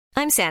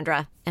I'm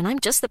Sandra, and I'm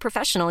just the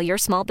professional your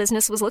small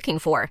business was looking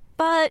for.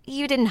 But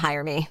you didn't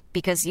hire me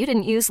because you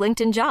didn't use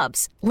LinkedIn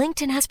Jobs.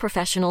 LinkedIn has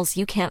professionals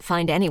you can't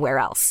find anywhere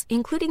else,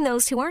 including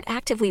those who aren't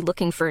actively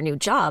looking for a new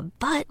job,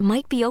 but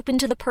might be open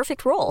to the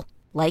perfect role,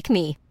 like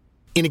me.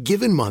 In a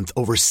given month,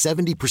 over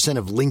 70%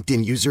 of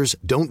LinkedIn users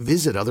don't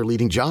visit other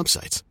leading job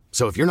sites.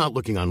 So if you're not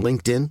looking on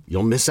LinkedIn,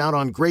 you'll miss out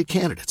on great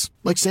candidates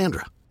like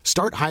Sandra.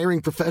 Start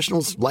hiring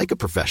professionals like a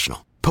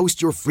professional.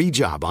 Post your free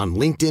job on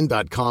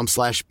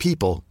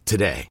linkedin.com/people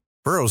today.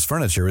 Burrow's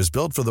furniture is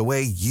built for the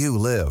way you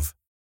live.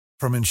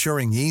 From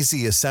ensuring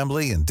easy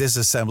assembly and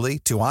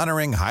disassembly to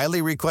honoring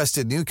highly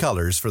requested new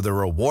colors for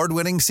their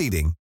award-winning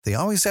seating, they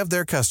always have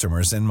their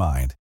customers in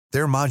mind.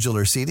 Their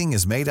modular seating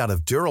is made out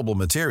of durable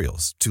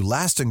materials to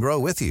last and grow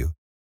with you.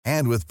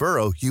 And with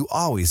Burrow, you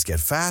always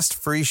get fast,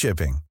 free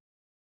shipping.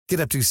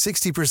 Get up to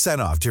 60%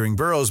 off during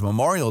Burrow's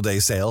Memorial Day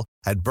sale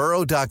at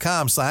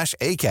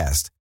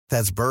burrow.com/ACAST.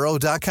 That's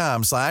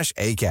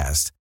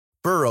burrow.com/ACAST.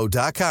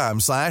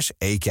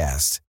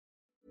 burrow.com/ACAST.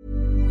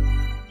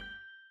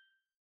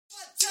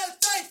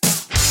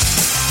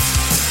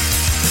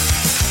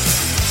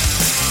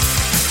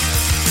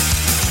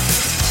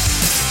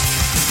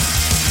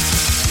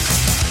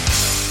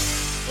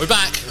 We're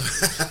back.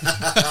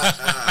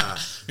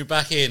 We're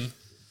back in.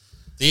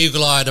 The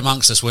eagle-eyed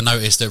amongst us will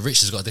notice that Rich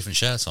has got a different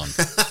shirt on.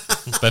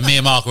 But me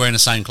and Mark are wearing the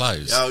same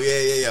clothes. Oh,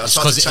 yeah. I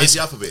tried to change it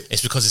up a bit.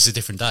 It's because it's a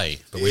different day.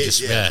 But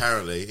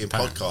apparently, in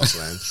podcast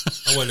land.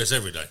 I wear this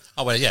every day.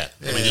 Oh, well, yeah.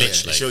 I mean,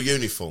 literally. It's your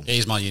uniform. It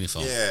is my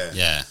uniform.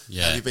 Yeah.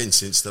 Yeah. Have you been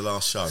since the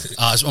last show?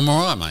 I'm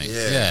all right, mate.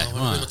 Yeah.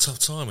 I've had a tough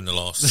time in the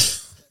last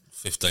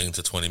 15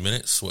 to 20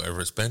 minutes,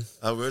 whatever it's been.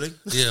 Oh, really?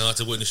 Yeah, I had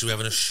to witness you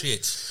having a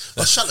shit.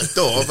 I shut the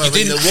door, but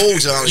the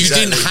walls aren't You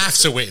exactly... didn't have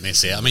to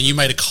witness it. I mean, you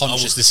made a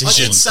conscious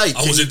decision. I did say,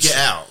 can you get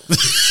out?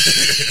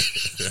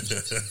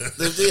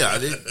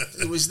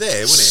 It was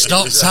there, wasn't it?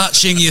 Stop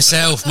touching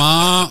yourself,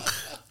 Mark.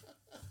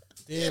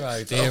 Dear,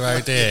 oh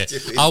dear.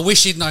 I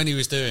wish he'd known he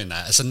was doing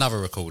that. It's another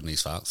recording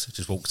he's fucked.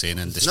 Just walked in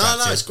and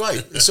distracted. No, it's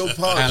great. It's all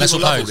part of let's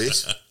people all love all pose.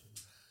 this.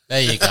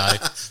 There you go.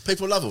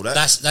 People love all that.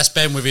 That's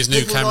Ben with his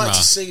new People camera. like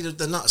to see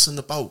the nuts and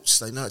the bolts.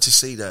 They like to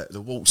see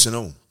the warts and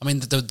all. I mean,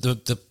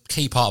 the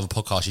key part of a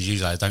podcast is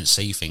usually they don't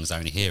see things, they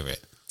only hear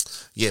it.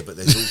 Yeah, but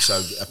there's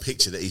also a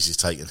picture that he's just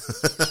taken.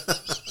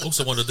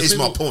 Also wondered, is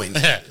my point.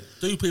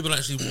 Do people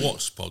actually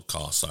watch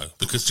podcasts though?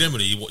 Because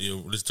generally,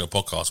 you listen to a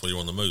podcast when you're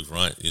on the move,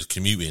 right? You're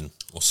commuting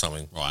or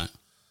something, right?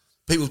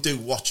 People do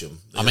watch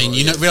them. I mean,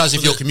 you realise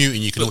if you're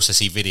commuting, you can also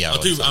see video. I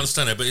do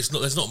understand that, but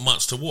there's not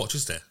much to watch,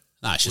 is there?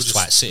 No, it's just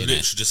twat sitting there.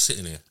 Literally just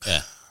sitting here.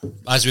 Yeah.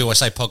 As we always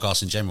say,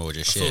 podcasts in general are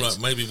just shit. I feel like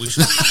maybe we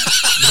should...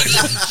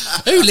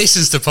 Who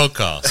listens to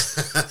podcasts?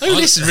 Who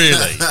listens really?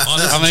 I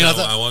listened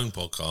to our own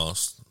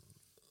podcast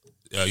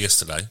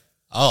yesterday.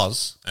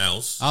 Ours?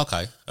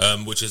 Okay.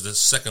 Which is the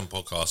second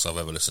podcast I've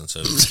ever listened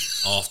to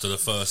after the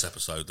first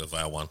episode of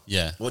our one.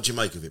 Yeah. What do you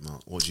make of it,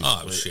 Mark? It was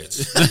shit.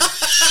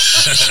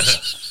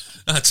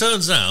 It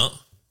turns out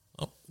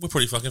we're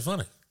pretty fucking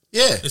funny.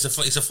 Yeah. It's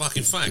a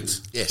fucking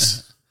fact.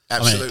 Yes.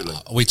 Absolutely. I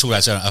mean, we talk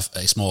about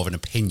it's more of an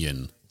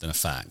opinion than a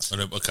fact.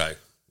 Okay.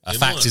 A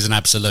fact is an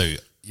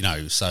absolute,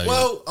 so...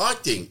 Well, I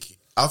think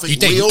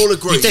we all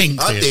agree. In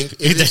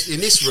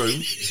this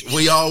room,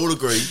 we are all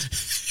agreed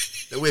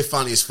that we're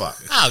funny as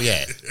fuck. Oh,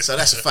 yeah. So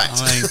that's a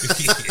fact.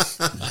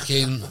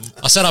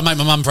 I said I'd make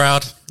my mum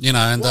proud, and...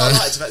 I like the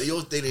fact that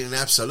you're dealing in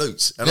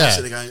absolutes. And I'm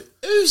sitting there going,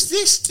 who's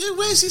this?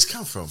 Where's this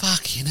come from?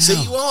 Fucking hell.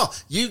 See, you are.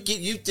 You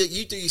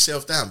do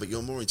yourself down, but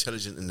you're more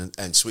intelligent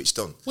and switched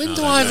on. When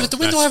do I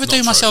ever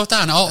do myself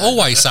down? I'll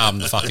always say I'm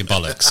the fucking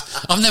bollocks.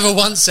 I've never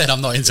once said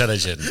I'm not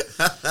intelligent.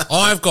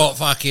 I've got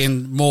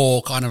fucking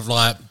more kind of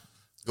like...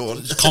 Go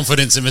on.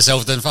 confidence in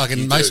myself than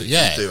fucking most.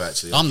 Yeah, you do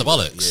actually. I'm the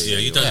bollocks. Yeah,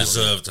 you don't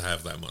deserve to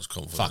have that much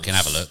confidence. Fucking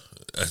have a look.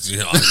 I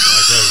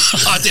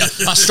do.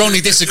 I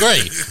strongly disagree.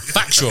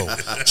 Factual.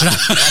 That's an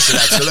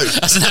absolute.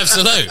 That's an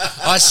absolute.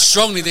 I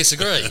strongly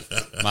disagree,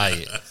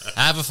 mate.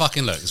 Have a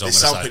fucking look. There's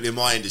something in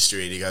my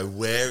industry, and you go,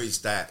 "Where is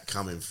that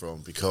coming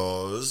from?"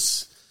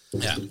 Because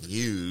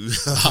you.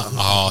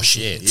 Oh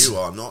shit! You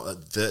are not.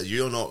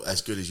 You're not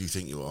as good as you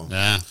think you are.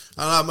 Yeah.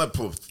 I know.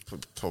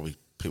 Probably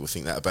people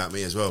think that about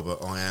me as well,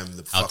 but I am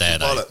the fucking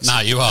bollocks. No,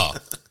 you are.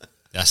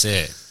 That's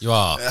it. You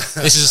are.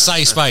 This is a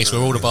safe space.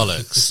 We're all the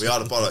bollocks. We are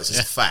the bollocks. It's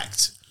a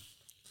fact.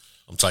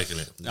 I'm taking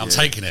it. I'm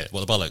taking it.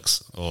 What, the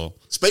bollocks? Or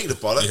speaking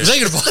of bollocks. Yeah.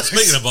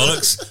 Speaking of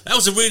bollocks. That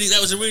was a really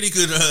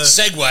good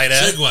segue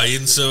there. Segue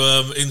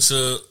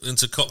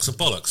into cocks and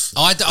bollocks.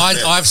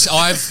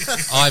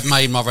 I've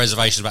made my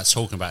reservations about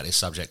talking about this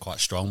subject quite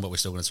strong, but we're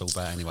still going to talk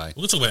about it anyway.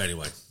 We're going to talk about it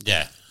anyway.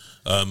 Yeah.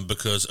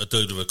 Because a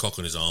dude with a cock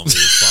on his arm is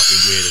fucking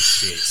weird as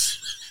shit.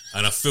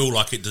 and I feel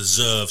like it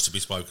deserves to be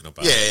spoken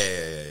about.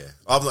 Yeah.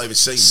 I've not even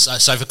seen.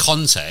 So for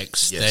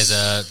context, Yes. there's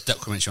a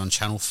documentary on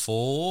Channel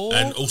 4.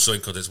 And also in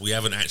context, we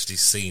haven't actually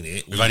seen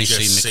it. We've only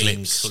just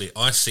seen the clips.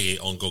 I see it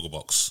on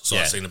Gogglebox, so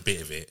Yeah. I've seen a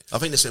bit of it. I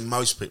think that's what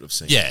most people have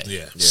seen. Yeah.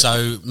 Yeah.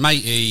 So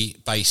matey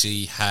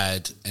basically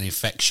had an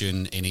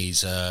infection in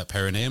his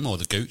perineum, or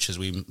the gooch, as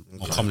we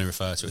more commonly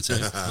refer to it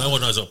as. No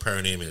one knows what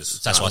perineum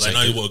is. That's why I they say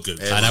know gooch. what a gooch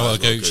Yeah. I know what a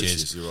Everyone knows gooch what a is.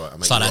 gooch is, you're right. I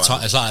mean, It's like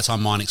you're it's like that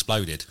time mine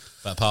exploded.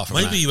 But apart from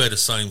Maybe that, you had the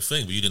same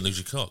thing, but you didn't lose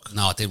your cock.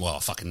 no, I did. Well, I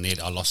fucking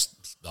nearly. I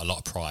lost a lot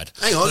of pride.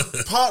 Hang on,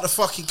 part the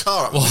fucking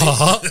car up.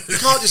 What? You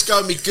can't just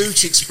go, me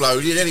gooch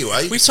exploded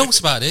anyway. We've talked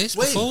about this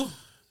When? before,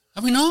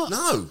 have we not?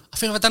 No. I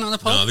think I've done it on the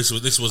pod. No, this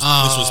was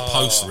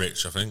post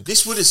Rich, I think.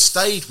 This would have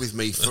stayed with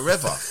me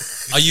forever.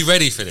 Are you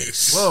ready for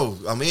this? Well,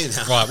 I'm in.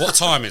 Right, what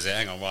time is it?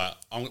 Hang on,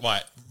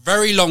 right.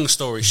 Very long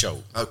story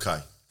short. Okay.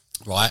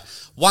 Right,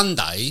 one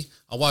day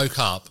I woke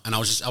up and I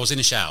was in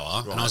the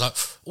shower and I was like,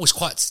 oh, it's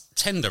quite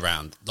tender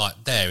round like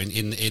there in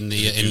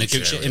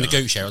the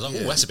gooch area. I was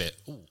like, oh, that's a bit.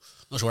 Ooh,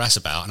 not sure what that's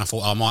about. And I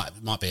thought,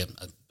 might be a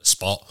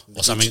spot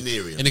or something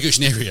Goochnearium. in the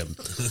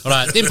goochnearium.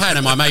 Right, didn't pay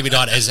no mind. Maybe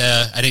like there's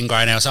an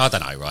ingrown else. I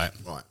don't know. Right.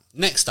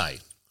 Next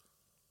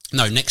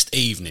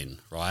evening.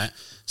 Right.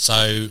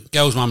 So,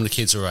 girls' mum and the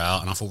kids are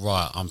out, and I thought,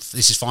 right,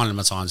 this is finally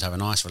my time to have a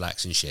nice,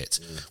 relaxing shit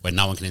when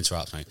no one can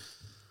interrupt me.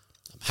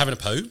 I'm having a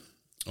poo,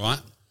 right?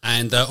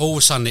 And all of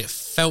a sudden, it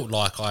felt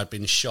like I had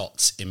been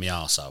shot in my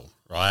arsehole,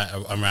 right?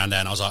 Around there,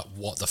 and I was like,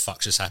 what the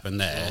fuck just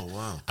happened there? Oh,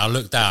 wow. I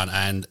looked down,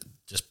 and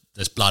just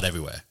there's blood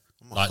everywhere.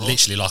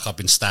 Literally, like I've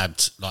been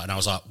stabbed, and I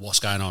was like, what's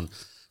going on?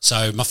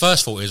 So, my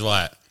first thought is,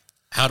 right,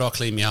 how do I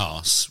clean my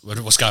arse?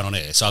 What's going on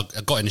here? So,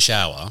 I got in the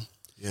shower,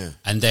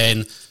 and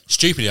then,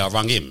 stupidly, I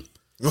rung him.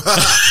 What,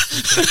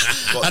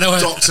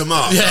 Dr.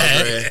 Mark?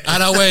 Yeah,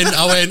 and I went,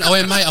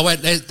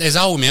 mate. There's a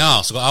hole in my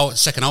arse. I got a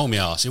second hole in my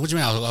arse. What do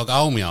you mean? I got a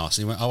hole in my arse.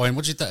 He went,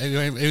 what'd you do?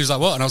 He was like,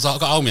 what? And I was like, I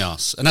got a hole in my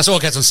arse. And that's all I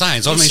kept on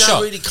saying. So I You mean, sound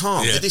shot. really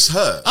calm. Yeah. Did this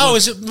hurt? Oh,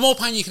 it's more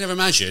pain you can ever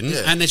imagine.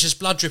 Yeah. And there's just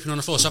blood dripping on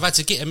the floor. So I've had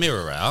to get a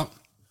mirror out.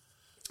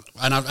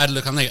 And I've had a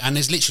look on there. And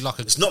there's literally like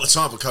a... It's not the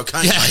time for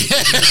cocaine. Yeah, mate.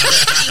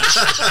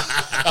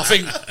 I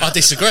think I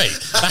disagree.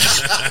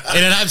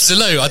 In an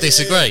absolute, I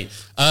disagree.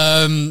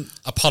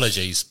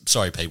 Apologies.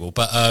 Sorry, people.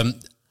 But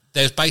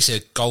there's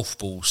basically a golf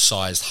ball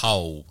sized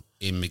hole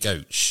in my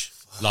gooch.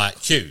 Like,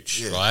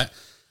 huge, right?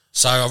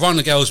 So I rang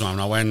the girl's mum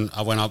and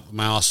I went up,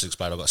 my arse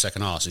exploded, I got a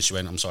second arse. And she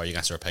went, I'm sorry, you're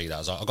going to have to repeat that. I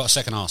was like, I got a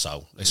second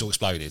arsehole. It's all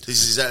exploded.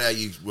 This is exactly how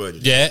you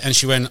worded it. Yeah, and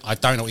she went, I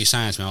don't know what you're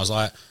saying to me. I was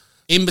like,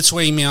 in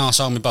between my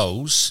arsehole and my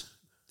balls,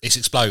 it's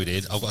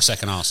exploded. I've got a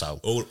second arsehole.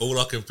 All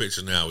I can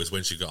picture now is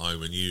when she got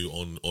home and you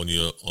on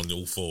your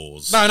all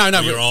fours. No,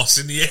 with your arse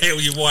in the air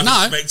with your wife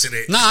expecting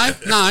it. No,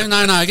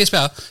 it gets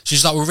better.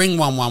 She's like, well, ring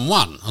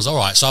 111. I was all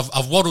right. So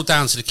I've waddled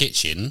down to the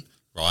kitchen,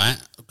 right?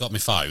 I've got my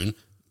phone,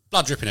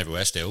 blood dripping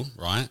everywhere still,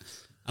 right?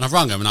 And I've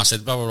rung them and I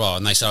said, blah, blah, blah.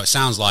 And they said, oh, it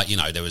sounds like,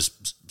 there was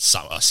a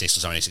cyst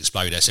or something that's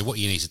exploded. I said, what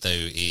you need to do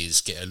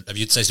is have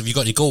you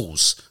got any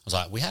gauze? I was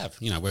like, we have.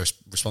 We're a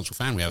responsible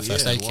family. We have a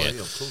first aid kit.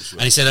 Yeah, of course.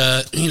 And he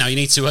said, you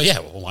need to,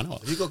 well, why not?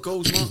 Have you got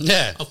gauze, Mark?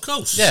 Yeah. Of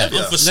course. Yeah.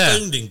 I'm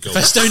festooning gauze.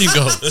 Festooning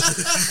gauze.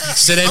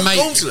 So then, mate,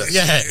 gauzeless.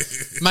 yeah,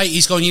 mate,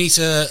 he's gone, you need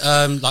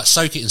to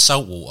soak it in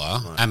salt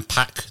water and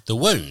pack the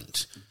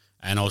wound.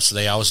 And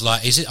obviously, I was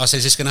like, I said,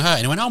 is this going to hurt?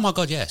 And he went, oh my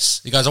God,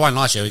 yes. He goes, I won't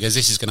lie to you. He goes,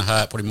 this is going to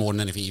hurt probably more than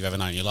anything you've ever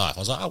known in your life. I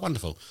was like, oh,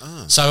 wonderful.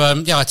 So, I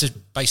had to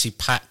basically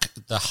pack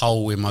the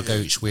hole in my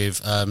gooch with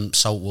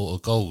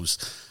saltwater gauze.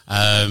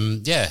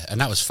 And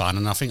that was fun.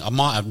 And I think I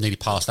might have nearly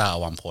passed out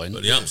at one point.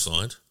 But the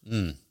upside,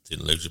 didn't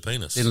lose your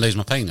penis. Didn't lose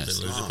my penis.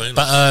 Didn't lose your penis.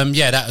 But,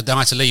 then I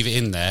had to leave it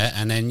in there.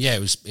 And then,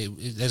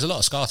 there's a lot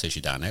of scar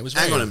tissue down there. It was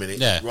Hang on a minute.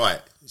 Yeah. Right.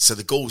 So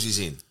the gauze is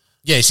in.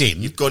 Yeah, it's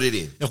in. You've got it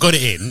in. I've got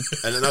it in.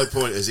 And at no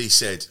point has he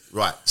said,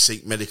 right,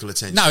 seek medical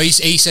attention. No, he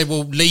said,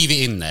 well, leave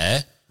it in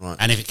there. Right.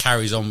 And if it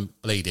carries on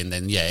bleeding,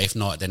 then if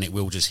not, then it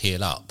will just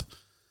heal up.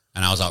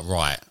 And I was like,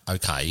 right,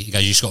 okay. He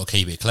goes, you just got to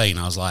keep it clean.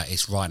 I was like,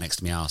 it's right next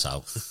to my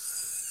arsehole.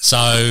 So,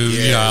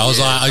 I was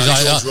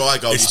like, dry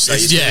gold, you say.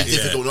 It's yeah. really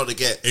difficult not to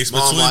get It's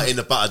Marmite between- in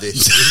the butter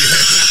dish.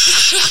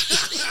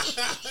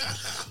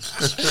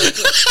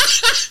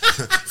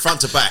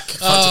 Front to back.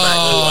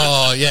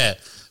 oh, yeah.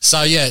 So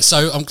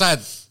I'm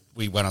glad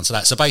we went on to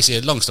that. So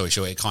basically, long story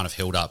short, it kind of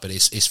healed up, but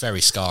it's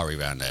very scarry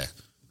around there.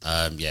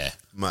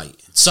 Mate.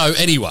 So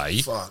anyway,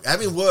 Fuck.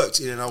 Having worked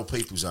in an old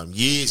people's home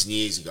years and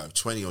years ago,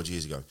 20 odd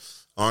years ago,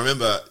 I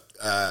remember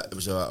it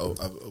was a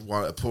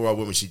poor old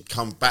woman. She'd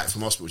come back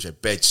from hospital, she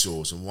had bed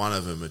sores, and one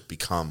of them had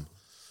become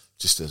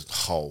just a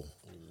hole.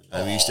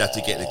 And we used to have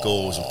to get the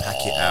gauze and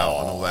pack it out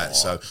and all that.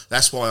 So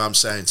that's why I'm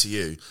saying to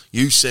you,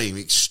 you seem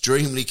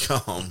extremely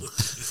calm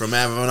from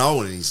having an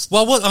hole in his...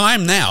 well, what I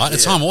am now, at the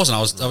time I wasn't.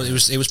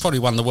 It was probably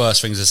one of the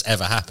worst things that's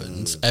ever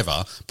happened,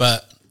 ever.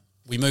 But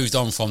we moved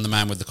on from the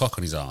man with the cock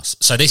on his arse.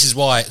 So this is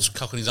why it's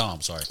cock on his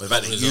arm, sorry. The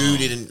fact that you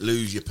didn't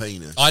lose your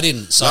penis. I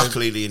didn't. So,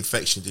 luckily, the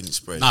infection didn't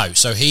spread. no,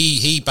 so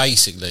he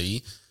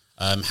basically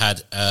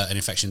had an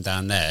infection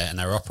down there and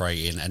they were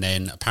operating and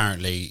then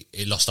apparently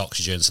it lost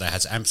oxygen, so they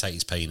had to amputate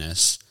his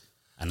penis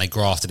and they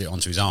grafted it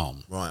onto his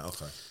arm. Right,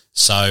 okay.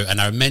 So, and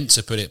they were meant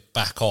to put it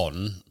back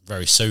on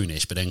very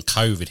soonish, but then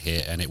COVID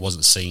hit and it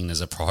wasn't seen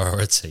as a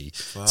priority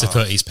to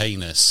put his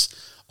penis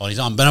on his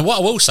arm. But what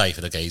I will say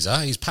for the geezer,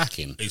 he's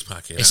packing. He's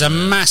packing. It's a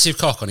massive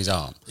cock on his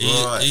arm.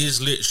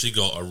 He's literally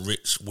got a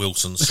Rich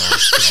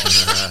Wilson-sized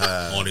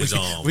cock on his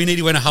arm. We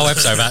nearly went a whole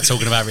episode about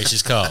talking about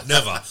Rich's cock.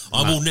 Never.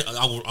 I'm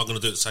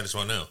going to say this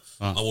right now.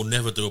 I will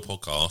never do a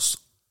podcast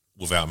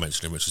without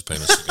mentioning Rich's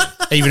penis again.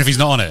 Even if he's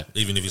not on it?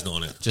 Even if he's not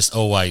on it. Just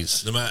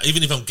always. No matter,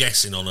 even if I'm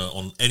guessing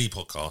on any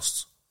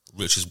podcast,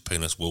 Rich's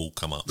penis will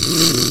come up. So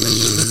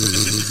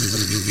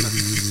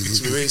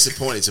we're really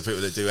disappointed to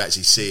people that do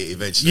actually see it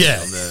eventually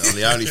on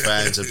the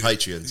OnlyFans and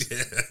Patreons.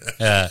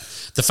 Yeah.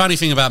 The funny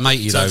thing about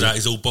Matey, Turns though... out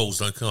he's all balls,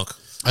 no cock.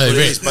 Well, it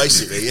is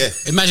basically, yeah.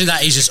 Imagine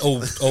that he's just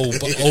all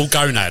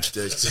gonad.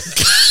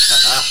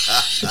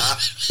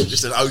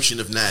 Just an ocean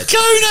of nad.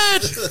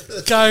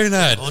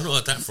 Gonad! I've not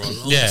heard that for a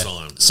long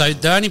time. So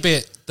the only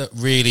bit that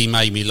really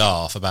made me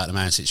laugh about the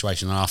man's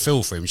situation, and I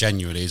feel for him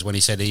genuinely, is when he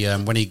said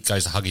when he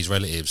goes to hug his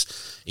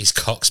relatives, his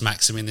cock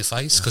smacks him in the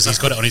face because he's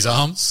got it on his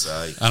arm.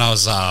 And I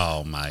was like,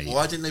 oh, mate.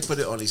 Why didn't they put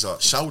it on his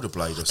shoulder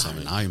blade or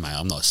something? No, mate,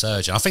 I'm not a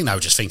surgeon. I think they were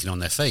just thinking on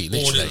their feet,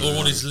 literally. Or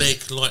on his leg,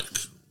 like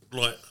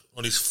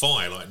on his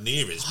thigh, like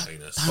near his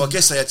penis. Well, I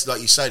guess they had to, like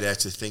you say, they had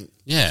to think.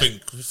 Yeah.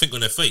 Think on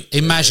their feet.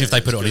 Imagine if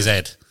they put it on his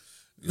head.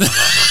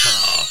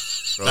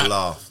 For a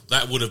laugh.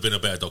 That would have been a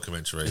better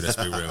documentary, let's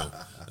be real.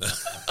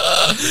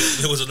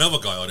 There was another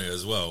guy on it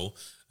as well,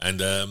 and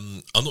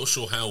I'm not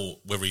sure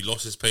whether he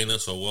lost his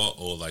penis or what,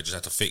 or they just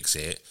had to fix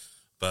it,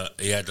 but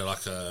he had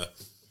like a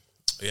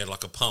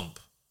pump.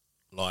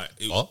 What?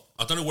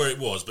 I don't know where it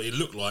was, but it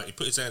looked like he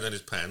put his hand down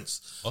his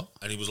pants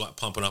and he was like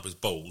pumping up his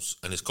balls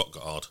and his cock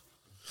got hard.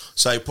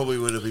 So he probably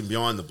would have been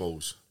behind the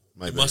balls.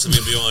 Maybe. It must have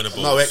been behind the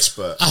balls. No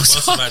expert.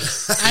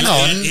 Hang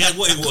on. He had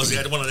what it was. He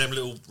had one of them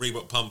little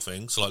Reebok pump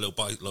things, so like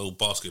little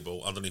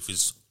basketball underneath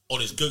on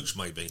his gooch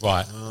maybe.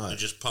 Right. And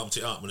just pumped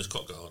it up when his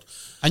cock got hard.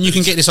 And you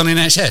can get this on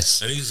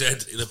NHS. And he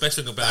said the best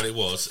thing about it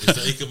is that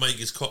he can make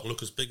his cock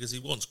look as big as he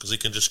wants because he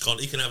can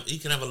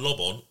have a lob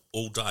on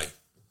all day.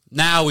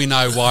 Now we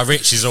know why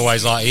Rich is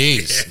always like he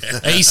is.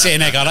 He's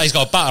sitting there going, he's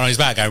got a button on his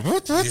back going,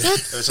 Every time I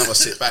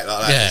sit back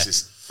like that, it's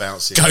just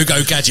bouncing.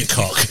 Go gadget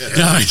cock.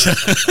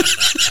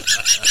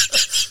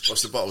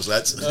 Watch the bottles,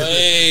 lads.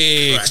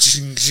 Hey. I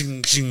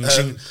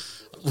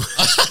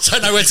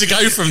don't know where to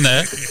go from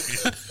there.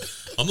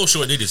 I'm not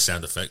sure it needed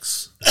sound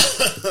effects.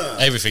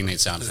 Everything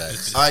needs sound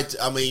effects.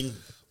 I mean,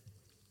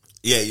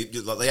 yeah,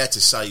 like they had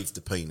to save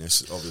the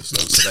penis,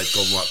 obviously. So they've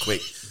gone right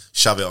quick,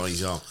 shove it on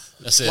his arm.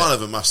 That's it. One of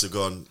them must have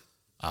gone.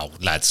 Oh,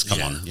 lads,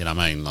 come on, you know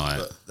what I mean? Like,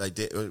 But they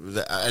did, and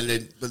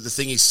then. But the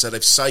thing is, so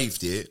they've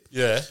saved it.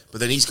 Yeah. But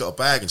then he's got a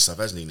bag and stuff,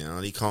 hasn't he? Now,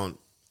 and he can't.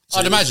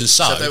 I'd imagine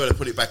so. So if they were to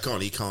put it back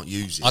on, he can't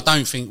use it. I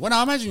don't think. Well, no,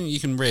 I imagine you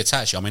can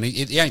reattach it. I mean,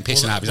 he ain't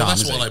pissing out of his arm.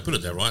 That's is why he? they put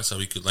it there, right? So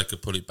they could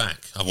put it back.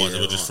 Otherwise, they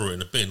would just throw it in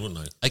the bin,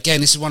 wouldn't they?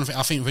 Again, this is one thing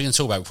I think we can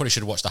talk about. We probably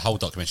should have watched the whole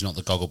documentary, not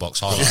the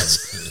Gogglebox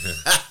highlights.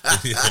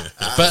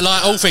 But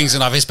like all things in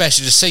life, it's best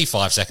to just see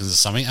 5 seconds of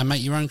something and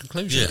make your own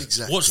conclusion. Yeah,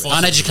 exactly. Watch 5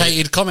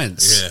 Uneducated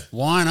comments. Yeah.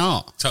 Why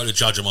not? Totally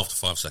judge them after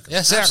 5 seconds. Yeah,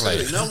 exactly.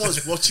 Absolutely. No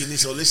one's watching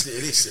this or listening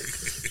to this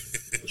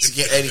to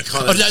get any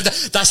kind Oh, of. no,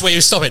 that's where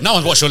you stop it. No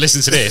one's watching or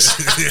listening to this.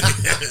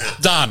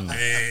 Done.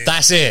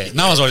 That's it.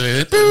 No one's watching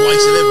it.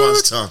 Wasting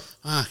everyone's time.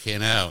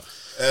 Fucking hell.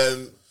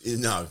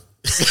 No.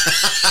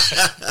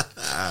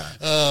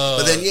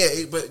 But then,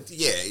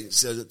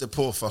 the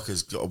poor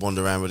fucker's got to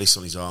wander around with this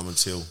on his arm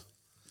until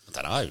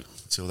I don't know.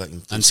 they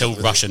can. Until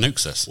Russia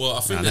nukes us. Well,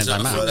 I think And there's then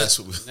a- they I matter. That's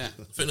what I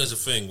think there's a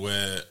thing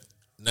where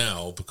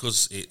now,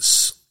 because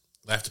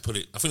they have to put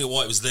it. I think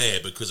why it was there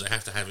because they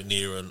have to have it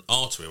near an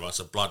artery, right?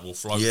 So blood will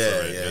flow through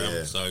it.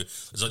 Yeah. So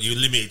it's like you're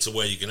limited to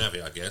where you can have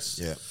it, I guess.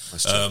 Yeah,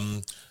 that's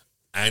true.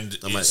 And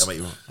I make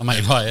you right. I made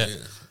it right, yeah.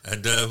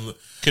 and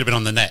Could have been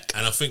on the neck.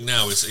 and I think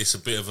now it's a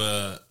bit of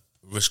a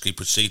risky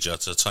procedure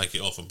to take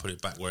it off and put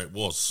it back where it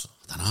was.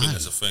 I think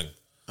that's a thing.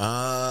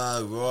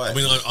 Ah, right. I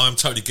mean, I'm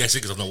totally guessing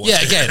because I've not watched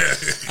Yeah, it. again.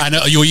 And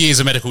your years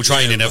of medical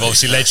training have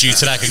obviously led you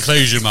to that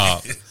conclusion,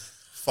 Mark.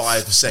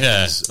 5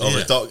 seconds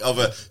of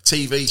a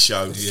TV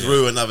show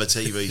through another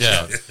TV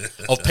Yeah. show.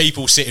 Of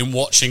people sitting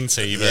watching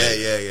TV.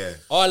 Yeah.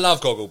 I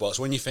love Gogglebox.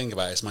 When you think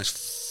about it, it's the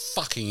most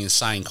fucking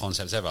insane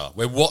concept ever.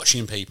 We're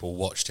watching people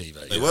watch TV.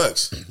 It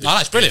works. No,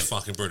 it's brilliant. It's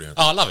fucking brilliant.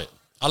 Oh, I love it.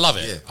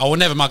 Yeah. I will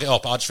never mug it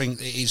up. I just think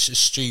it's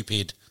just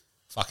stupid.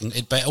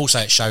 But also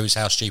it shows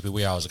how stupid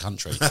we are as a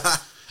country.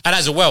 And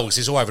as a world, because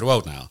it's all over the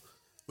world now.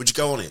 Would you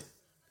go on it?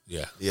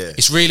 Yeah. Yeah.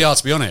 It's really hard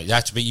to be on it.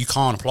 You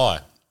can't apply.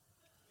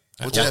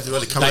 Would you have to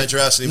really come into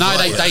your house and No,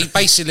 invite they you?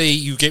 basically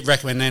you get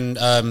recommended.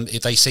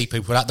 If they see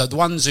people out, the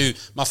ones who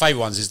my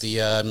favourite ones is the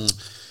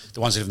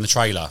ones who live in the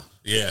trailer.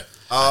 Yeah.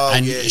 Oh,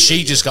 And yeah, she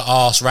yeah, just got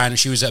asked around.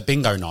 She was at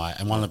bingo night,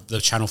 and one of the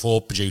Channel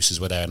 4 producers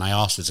were there, and they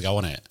asked her to go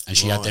on it. And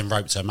she had them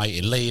roped her mate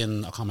in Lee,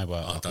 and I can't remember.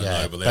 I don't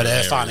know, but they're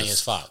they're funny hilarious.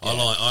 as fuck. I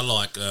Yeah.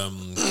 like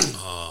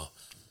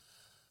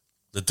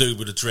The dude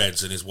with the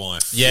dreads and his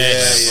wife.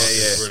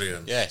 Yes. Yeah.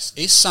 Brilliant. Yes,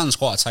 his son's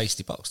quite a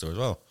tasty boxer as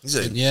well. Is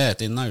he? Yeah,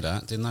 didn't know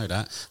that.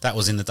 That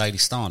was in the Daily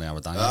Star the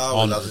other day. Oh,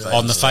 I love the Daily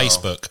on the Star.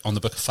 Facebook, on the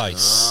Book of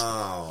Face.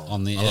 Oh.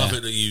 On the, I love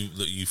it that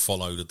you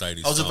follow the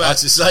Daily I was Star. about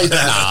to say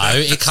that. No,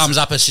 it comes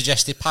up as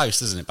suggested post,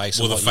 doesn't it? Based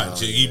Well, on the what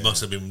fact you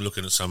must have been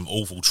looking at some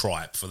awful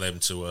tripe for them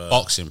to...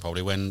 boxing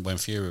probably when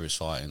Fury was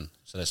fighting,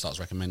 so they starts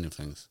recommending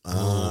things.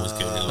 it's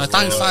getting a No, little-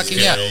 don't fucking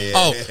yeah.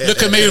 Oh,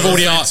 look at me with all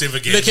the Offensive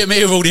again. look at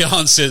me with all the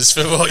answers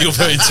for what you're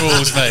putting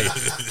towards me.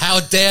 How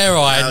dare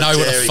I How know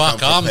what dare the he fuck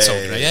come I'm prepared.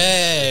 talking about?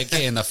 Yeah,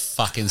 get in the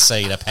fucking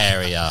seat, a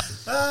pair of ya.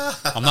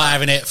 I'm not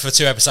having it for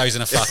 2 episodes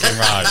in a fucking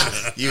row.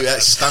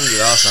 That stung you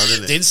last time,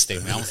 didn't it? Didn't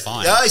sting me. I'm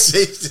fine. Yeah, I see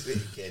it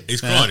again.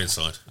 He's crying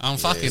inside. I'm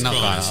fucking not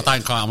crying. I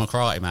don't cry. I'm a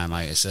karate man,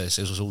 mate. It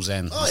was all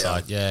zen Oh,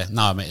 inside. Yeah.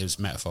 No, I mean, it was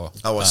metaphor.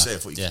 Oh, I But, see. I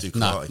thought you could do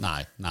karate.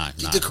 No.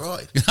 You do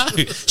karate. No,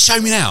 show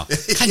me now.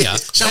 Can you?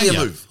 Show me a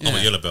move. I'm a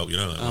yellow belt, you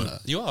know that, right?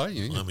 You are, aren't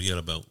you? I'm a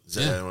yellow belt. Is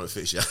that the only one that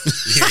fits you?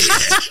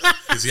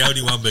 It's the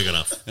only one big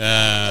enough.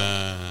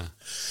 Yeah.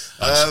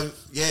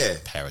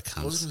 Pair of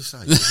What was I cunts. going to say? I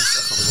can't remember what I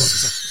was going to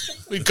say.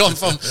 We've gone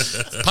from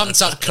pumped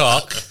up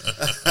cock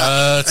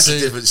That's a to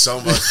different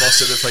song by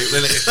Foster the People,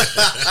 isn't it?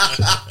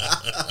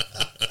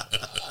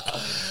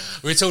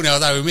 we were talking the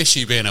other day. We miss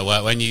you being at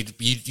work when you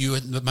were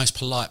the most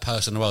polite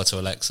person in the world to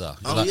Alexa.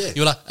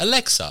 You were like,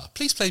 Alexa,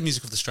 please play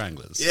music of the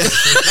Stranglers. Yeah.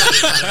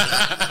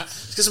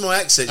 It's because of my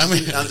accent. You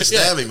didn't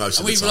understand me most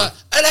of the we time. were like,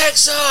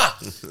 Alexa,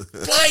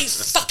 play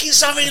fucking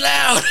something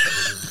loud.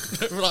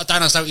 We're like, I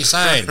don't understand what you're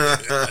saying.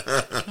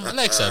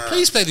 Alexa,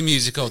 please play the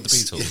music of the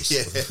Beatles.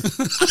 Yeah.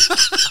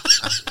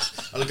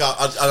 I'd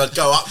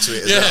go up to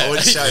it as well. I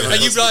wouldn't show him.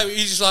 And you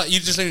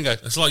just lean and go.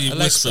 It's like you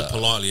Alexa. whispered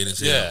politely in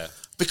his ear. Yeah.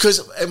 Because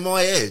in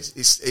my head,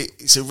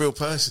 it's a real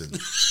person.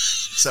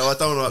 So I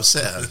don't want to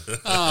upset her.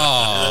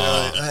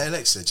 Oh. Hey,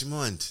 Alexa, do you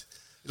mind?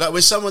 Like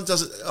when someone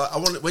does it,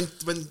 when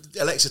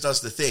Alexa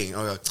does the thing,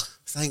 I go,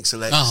 thanks,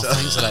 Alexa. Oh,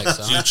 thanks, Do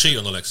Alexa. you cheat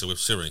on Alexa with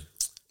Siri?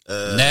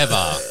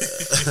 Never.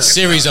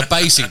 Siri's a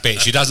basic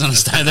bitch. She doesn't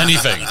understand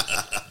anything.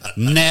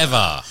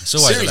 Never. It's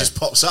always Siri Alexa. just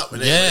pops up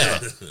with it. Yeah.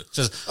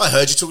 Just, I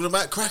heard you talking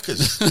about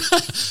crackers.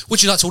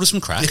 would you like to order some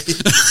crack?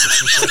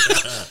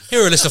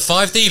 Here are a list of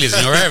 5 dealers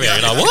in your area.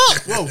 You're like,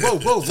 what?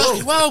 Whoa.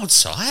 Fucking world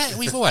site.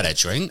 We've all had a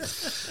drink.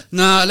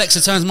 No,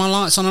 Alexa turns my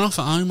lights on and off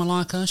at home. I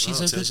like her. She's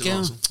a turns good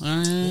your girl.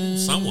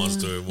 lights Someone's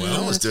doing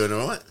well. I was doing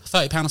all right.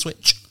 £30 a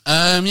switch.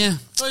 Yeah.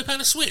 £30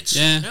 a switch?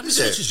 Yeah. How many Is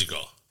it? switches you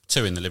got?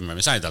 2 in the living room.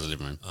 It's only does the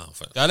living room. Oh,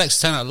 fair. Go,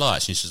 Alexa, turn out the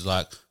lights. And she's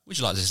like, would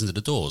you like to listen to the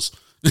Doors?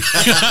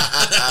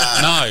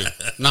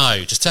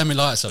 No, just turn me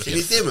lights off. Can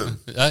you dim them?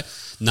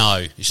 No,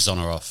 it's just on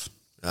or off.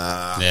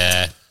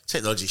 Yeah.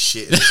 Technology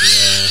shit.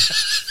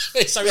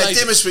 It's so We had lazy.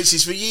 dimmer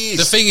switches for years.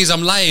 The thing is,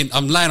 I'm laying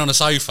on a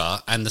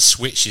sofa and the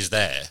switch is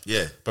there.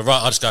 Yeah. But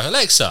I just go,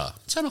 Alexa,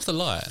 turn off the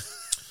light.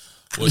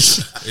 Well,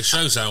 it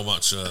shows how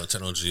much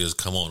technology has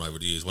come on over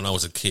the years. When I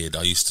was a kid,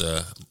 I used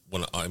to,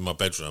 in my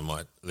bedroom,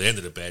 at the end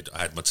of the bed, I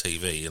had my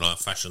TV and I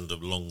fashioned a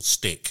long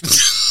stick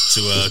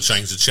to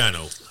change the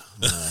channel.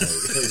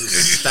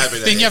 Stabbing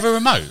Didn't you have a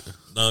remote?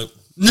 No, it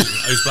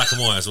was black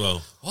and white as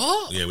well.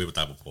 What? Yeah, we were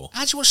double poor.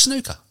 How'd you watch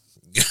snooker?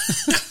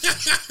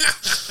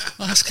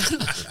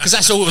 Because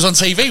that's all that was on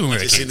TV when we were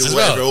Just kids in as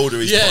whatever well. order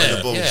he's putting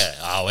the balls. Yeah.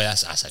 Oh, well,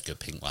 that's a good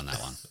pink one, that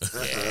one.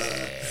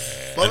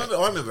 But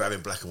I remember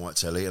having black and white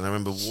telly, and I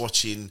remember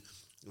watching.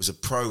 It was a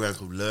program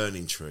called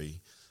Learning Tree.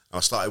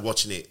 I started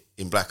watching it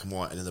in black and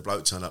white, and then the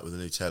bloke turned up with a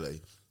new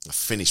telly. I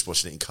finished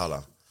watching it in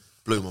colour.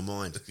 Blew my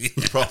mind.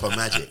 Proper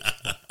magic.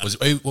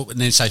 When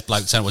it says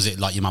bloke turn, was it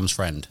like your mum's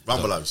friend?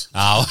 Rumbelows.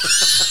 Oh,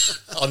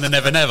 on the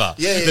Never Never.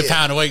 Yeah. The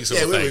 £1 a week sort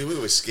Yeah, of thing. we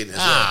were skinny as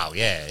well. Oh,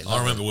 yeah. I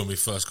remember when we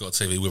first got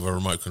a TV with a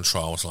remote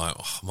control, I was like,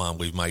 oh, man,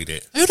 we've made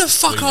it. Who the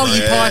fuck are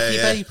you Yeah, pipey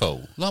yeah.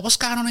 people? Like, what's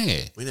going on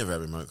here? We never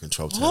had remote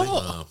control telly.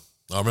 What?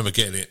 I remember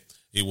getting it.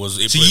 It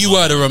So blew you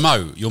my were the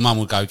mind. remote. Your mum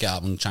would go get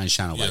up and change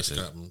channel, Yeah, to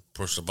basically. get up and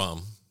push the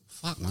button.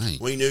 Fuck me.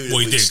 We knew that Well,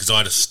 he did because I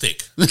had a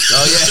stick.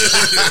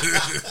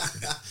 Oh,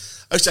 yeah.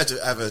 I used to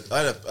have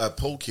a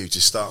pool cue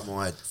to start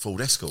my Ford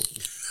Escort.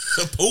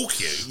 A pool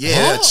cue?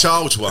 Yeah, What? a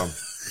child's one.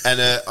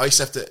 And I used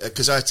to have to,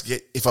 because I had to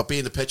get, if I'd be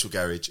in the petrol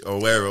garage or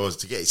wherever I was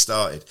to get it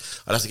started,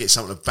 I'd have to get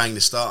something to bang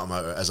the starter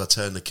motor as I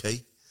turn the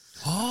key.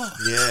 What?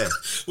 Yeah.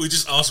 We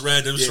just asked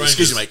random Yeah, strangers.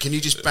 excuse me, mate. Can you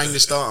just bang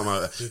the starter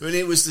motor? I mean,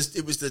 it was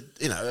the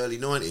early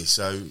 90s,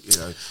 so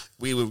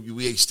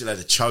we still had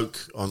a choke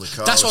on the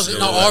car. That's what so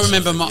no, all I that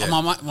remember sort of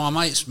thing, yeah. my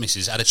mate's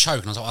missus had a choke,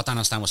 and I was like, I don't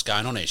understand what's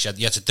going on here.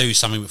 You had to do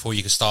something before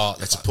you could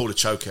start. Had to pull the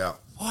choke out,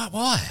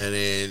 Why? and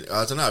then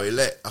I don't know.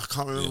 I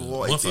can't remember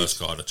what My it did. first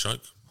car had a choke.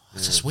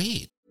 It's just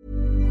weird.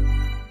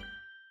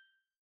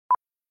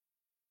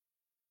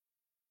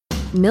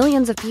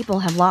 Millions of people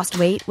have lost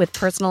weight with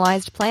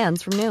personalized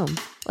plans from Noom.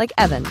 Like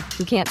Evan,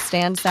 who can't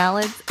stand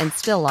salads and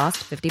still lost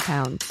 50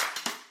 pounds.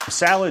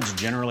 Salads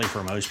generally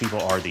for most people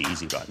are the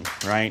easy button,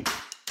 right?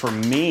 For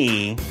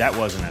me, that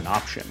wasn't an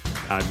option.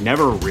 I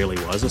never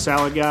really was a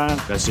salad guy.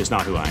 That's just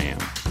not who I am.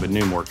 But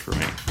Noom worked for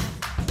me.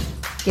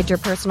 Get your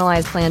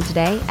personalized plan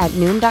today at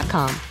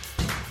Noom.com.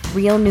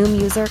 Real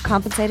Noom user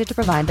compensated to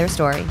provide their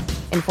story.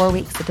 In 4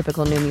 weeks, the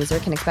typical Noom user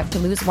can expect to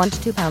lose 1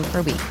 to 2 pounds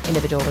per week.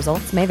 Individual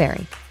results may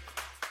vary.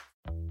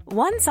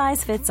 One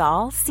size fits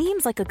all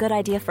seems like a good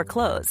idea for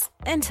clothes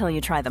until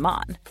you try them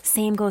on.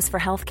 Same goes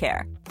for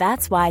healthcare.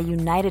 That's why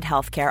United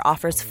Healthcare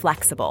offers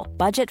flexible,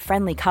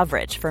 budget-friendly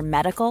coverage for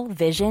medical,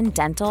 vision,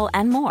 dental,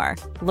 and more.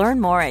 Learn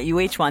more at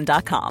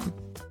uh1.com.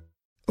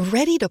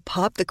 Ready to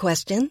pop the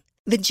question?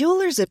 The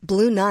jewelers at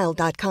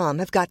BlueNile.com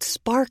have got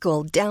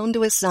sparkle down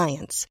to a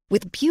science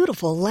with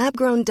beautiful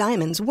lab-grown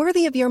diamonds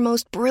worthy of your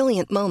most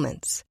brilliant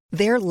moments.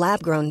 Their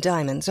lab-grown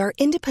diamonds are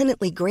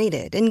independently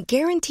graded and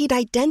guaranteed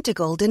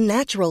identical to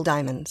natural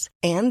diamonds,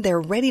 and they're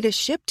ready to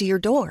ship to your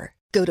door.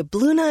 Go to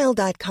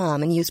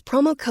BlueNile.com and use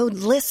promo code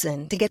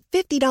LISTEN to get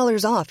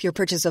 $50 off your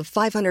purchase of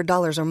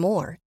 $500 or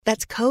more.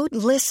 That's code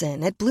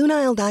LISTEN at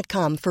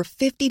BlueNile.com for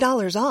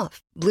 $50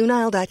 off.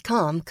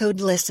 BlueNile.com,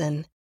 code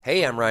LISTEN.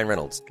 Hey, I'm Ryan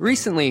Reynolds.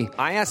 Recently,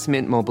 I asked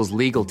Mint Mobile's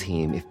legal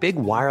team if big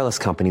wireless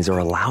companies are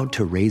allowed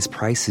to raise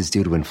prices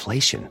due to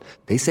inflation.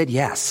 They said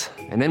yes.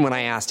 And then when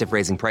I asked if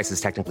raising prices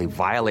technically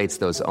violates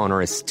those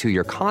onerous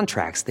two-year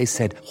contracts, they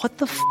said, "What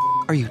the f***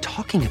 are you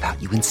talking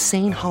about, you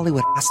insane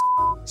Hollywood ass?"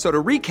 So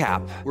to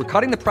recap, we're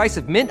cutting the price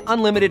of Mint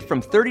Unlimited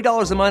from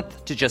 $30 a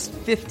month to just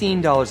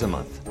 $15 a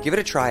month. Give it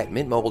a try at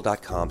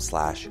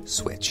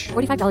mintmobile.com/switch.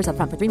 $45 up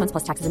front for 3 months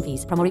plus taxes and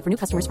fees. Promo rate for new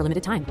customers for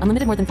limited time.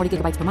 Unlimited more than 40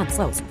 gigabytes per month.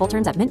 Slows full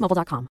terms at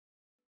mintmobile.com.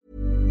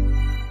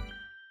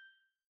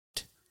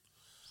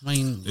 I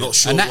mean, Not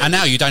sure and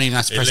now you don't even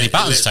have to press any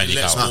buttons to turn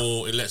your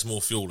car. It lets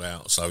more fuel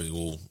out, so it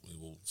will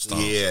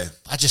start. Yeah.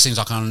 That just seems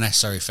like an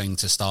unnecessary thing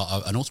to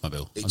start an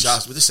automobile. It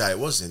just, but this how it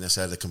was then. That's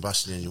how the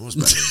combustion engine was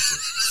back then.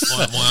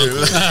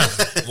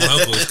 My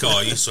uncle's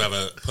car used to have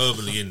a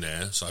permanently in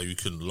there, so you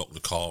couldn't lock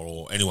the car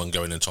or anyone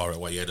go in and tire it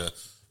away. You had a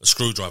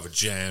screwdriver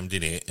jammed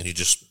in it, and you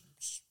just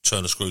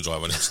turn the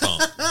screwdriver and it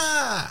start.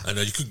 And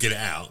you couldn't get it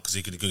out because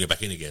you couldn't get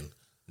back in again. And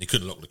you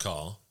couldn't lock the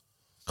car.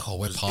 Oh,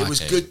 we're It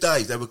was good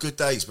days. They were good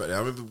days back then. I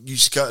remember you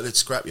used to go to the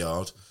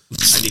scrapyard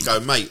and you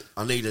go, "Mate,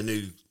 I need a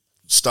new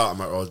starter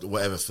motor or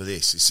whatever for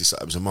this." It's just,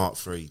 it was a Mark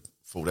III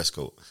Ford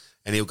Escort.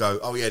 And he'll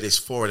go, "Oh yeah, there's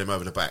 4 of them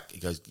over the back." He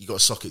goes, "You got a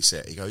socket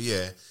set?" You go,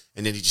 "Yeah."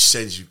 And then he just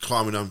sends you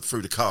climbing on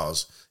through the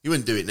cars. You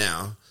wouldn't do it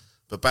now,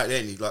 but back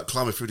then you like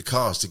climbing through the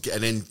cars to get,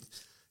 and then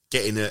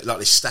getting like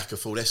this stack of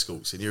Ford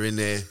Escorts, and you're in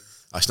there.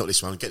 Oh, it's not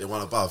this one. Get the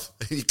one above.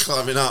 And you're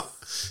climbing up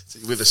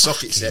with a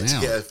socket set to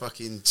get a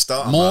fucking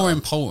starter. More motor.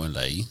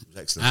 Importantly,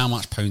 how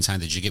much poontang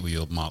did you get with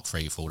your Mark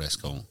III Ford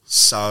Escort?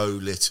 So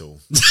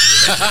little.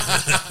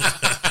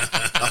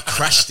 I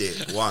crashed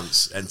it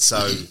once, and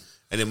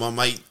then my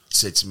mate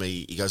said to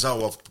me, he goes, "Oh,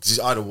 well," because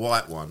I had a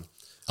white one,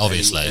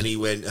 obviously, and he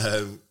went,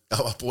 "Oh,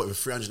 I bought it for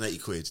 380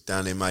 quid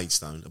down in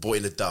Maidstone. I bought it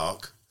in the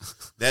dark."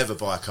 Never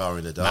buy a car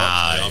in the dark.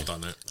 No, I've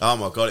done that. Oh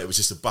my God, it was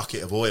just a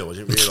bucket of oil. I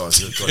didn't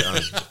realise I got it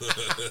home.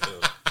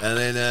 And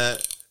then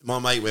my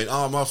mate went,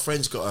 "Oh, my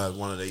friend's got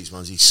one of these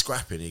ones. He's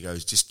scrapping." He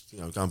goes, "Just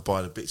go and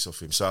buy the bits off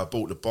him." So I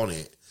bought the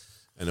bonnet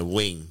and a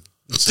wing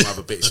and some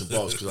other bits and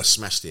bobs because I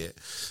smashed it,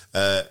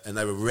 and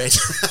they were red.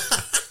 So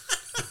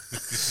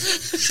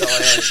I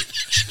had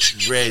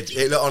red.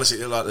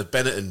 Honestly, it looked like the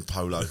Benetton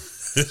polo.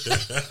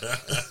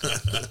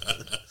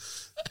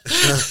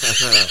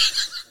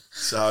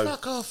 So,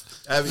 fuck off.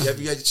 Have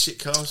you had shit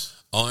cars?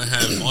 I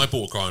have. I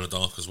bought a car in the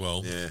dark as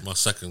well. Yeah. My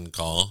second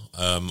car,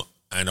 and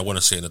I want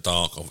to see in the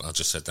dark. I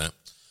just said that.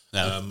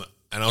 No.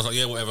 And I was like,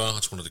 yeah, whatever. I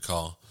just wanted the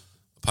car.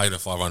 I paid her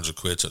 500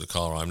 quid, took the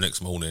car home.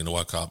 Next morning, I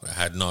woke up. It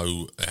had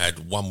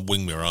one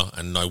wing mirror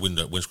and no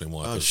windscreen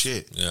wipers. Oh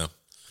shit! Yeah.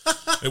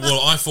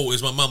 Well, I thought it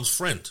was my mum's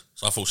friend,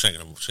 so I thought she ain't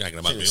gonna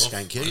bug me off.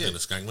 Skank you, I didn't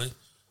skank me.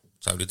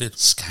 Totally did.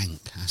 Skank,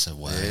 that's a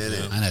word.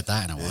 Yeah, I ain't had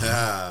that in a while.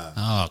 Yeah.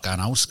 Oh, going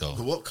old school.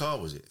 But what car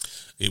was it?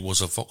 It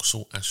was a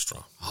Vauxhall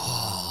Astra.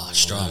 Oh,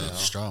 strong.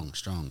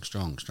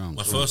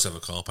 My first ever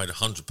car, I paid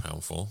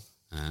 £100 for.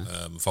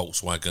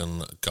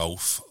 Volkswagen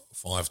Golf,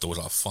 5 doors,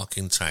 like a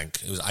fucking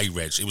tank. It was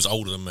A-Reg. It was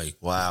older than me.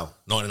 Wow.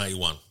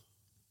 1981.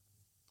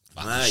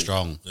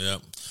 Strong. Yeah.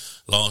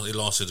 It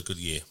lasted a good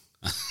year.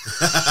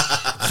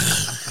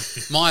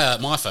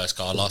 My first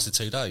car lasted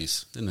 2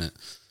 days, didn't it?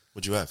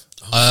 What'd you have?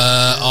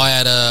 I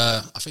had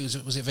I think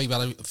was it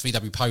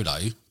VW Polo,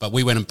 but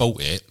we went and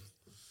bought it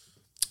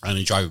and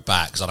then drove it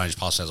back because I don't just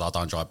pass it, I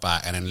don't drive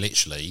back, and then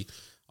literally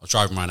I was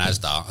driving around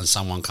Asda and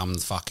someone come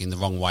fucking the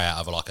wrong way out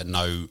of like a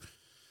no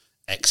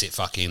exit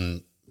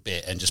fucking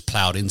bit and just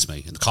ploughed into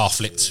me, and the car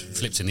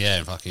flipped in the air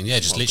and fucking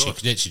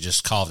literally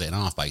just carved it in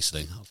half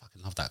basically. I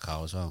fucking loved that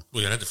car as well.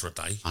 Well, you had it for a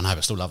day. I know,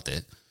 but still loved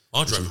it.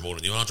 I drove it more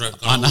than you. I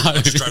know.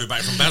 I just drove it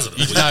back from Basildon.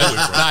 No,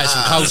 it's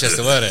from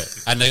Colchester, weren't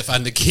it? And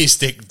the gear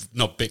stick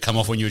bit come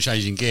off when you were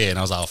changing gear, and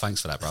I was like, "Oh,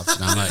 thanks for that, bruv." You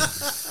know what I mean?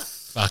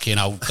 Fucking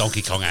old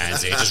Donkey Kong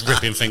hands here, just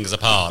ripping fingers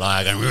apart,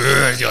 like going,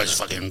 "This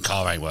fucking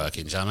car ain't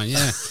working." Do you know what I mean?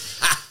 Yeah,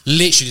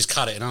 literally just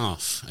cut it in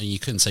half, and you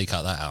couldn't see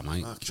cut that out,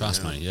 mate.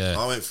 Trust me. Yeah,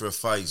 I went for a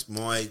phase.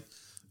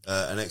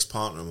 An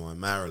ex-partner of mine,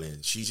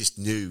 Marilyn, she just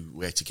knew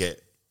where to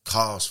get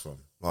cars from.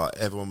 Like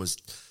everyone was,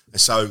 and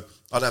so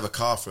I'd have a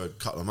car for a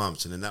couple of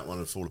months, and then that one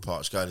would fall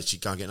apart. She'd go, and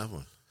she'd go and get another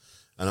one,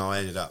 and I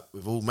ended up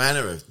with all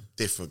manner of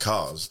different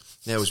cars.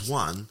 There was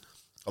one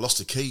I lost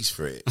the keys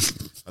for it.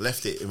 I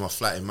left it in my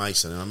flat in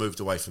Mason, and I moved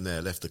away from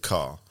there. Left the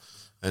car,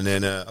 and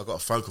then I got a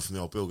phone call from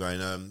the old Bill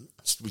going,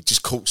 "We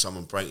just caught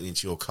someone breaking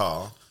into your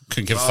car."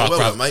 Couldn't give a fuck,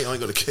 well, bruv. mate, I ain't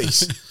got the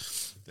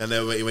keys. And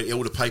then he went,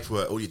 all the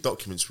paperwork, all your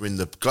documents were in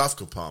the glove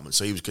compartment,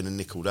 so he was going to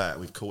nick all that.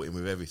 We've caught him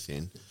with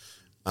everything,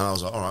 and I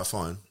was like, "All right,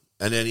 fine."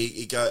 And then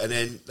he and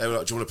then they were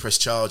like, "Do you want to press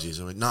charges?"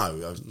 I went,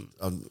 "No,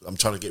 I'm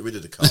trying to get rid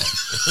of the car."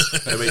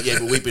 I went, "Yeah,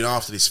 but we've been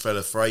after this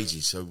fella for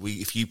ages, so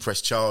if you press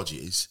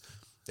charges,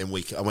 then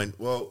we." I went,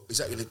 "Well, is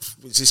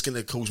this going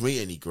to cause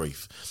me any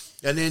grief?"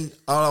 And then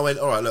I went,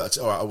 "All right, look,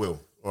 all right, I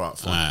will. All right,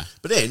 fine."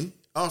 But then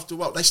after a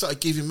while, they started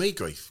giving me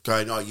grief,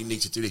 going, "Oh, you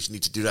need to do this, you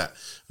need to do that,"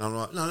 and I'm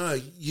like,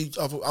 "No,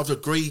 I've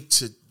agreed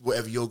to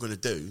whatever you're going to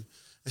do."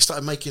 They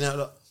started making out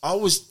like I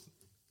was.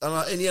 And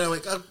I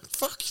went, oh,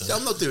 fuck,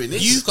 I'm not doing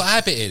this. You've got a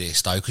habit of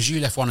this, though, because you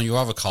left one of your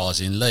other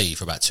cars in Lee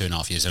for about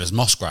 2.5 years. There was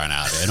moss growing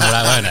out of it and all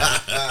that, weren't it?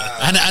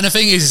 And the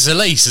thing is, it's a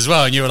lease as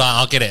well, and you were like,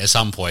 I'll get it at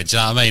some point. Do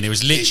you know what I mean? It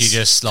was literally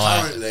just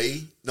like...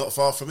 Currently, not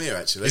far from here,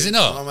 actually. Is it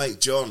not? My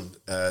mate John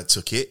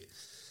took it.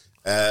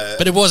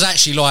 But it was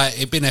actually like,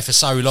 it'd been there for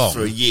so long.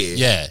 For a year.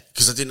 Yeah.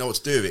 Because I didn't know what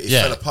to do with it.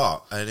 It fell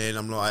apart. And then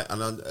I'm like...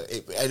 And then,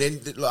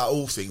 like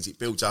all things, it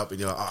builds up, and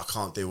you're like, oh, I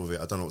can't deal with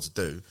it. I don't know what to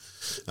do.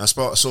 And I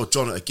saw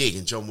John at a gig,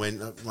 and John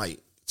went, mate...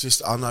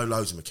 I know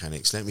loads of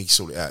mechanics. Let me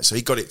sort it out. So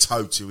he got it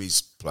towed to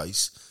his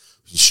place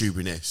in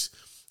Shoeburyness,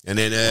 and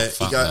then and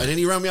then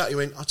he rang me up. He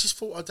went, "I just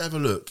thought I'd have a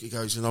look." He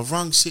goes, and I've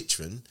rung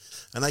Citroen,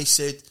 and they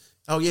said,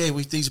 "Oh yeah,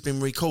 these have been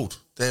recalled.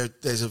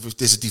 There's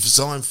a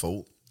design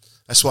fault.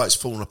 That's why it's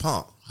fallen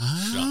apart."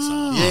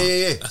 Oh.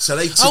 Yeah. So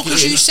they took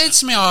because you said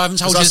to me, I haven't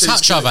told you the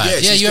touch of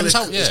it. Yeah, you haven't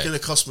told. It's going to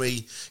cost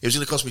me. It was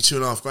going to cost me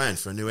 $2,500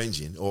 for a new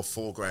engine, or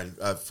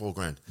 $4,000.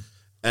 And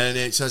then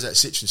it turns out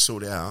Citroen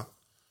sorted it out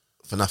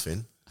for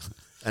nothing.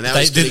 And now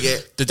it's going to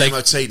get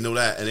MOT'd and all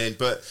that. And then,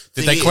 but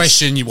did they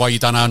question you why you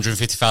done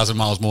 150,000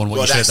 miles more than what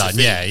you should have done?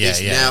 Yeah.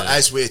 Now,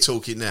 as we're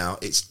talking now,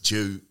 it's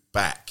due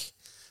back.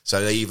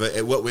 So they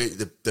either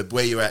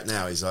where you're at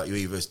now is like you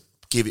either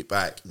give it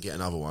back and get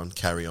another one,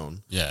 carry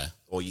on,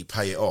 or you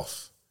pay it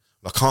off.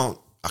 I can't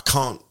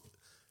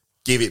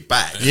give it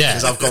back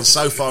because I've gone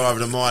so far over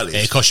the mileage.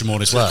 It cost you more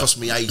this work. It cost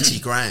me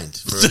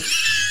 $80,000 for a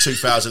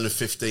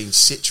 2015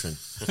 Citroen.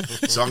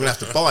 So I'm going to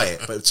have to buy it,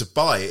 but to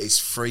buy it, it's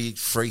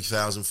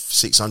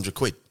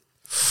 £3,600.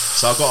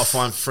 So I've got to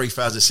find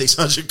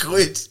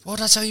 £3,600. What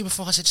did I tell you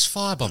before? I said just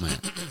firebomb it,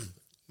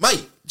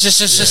 mate.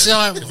 Just if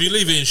you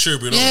leave it in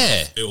Shoebury,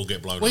 it will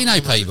get blown up. We know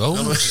people.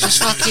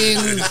 Just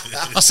fucking.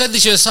 I said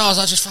this to the I was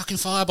like, just fucking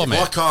firebomb it.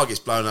 My car gets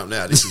blown up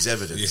now. This is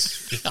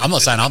evidence. I'm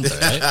not saying I'm doing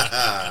it.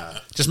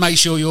 Just make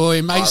sure you're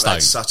in Maidstone. I've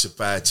had such a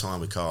bad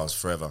time with cars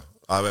forever.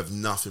 I have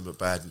nothing but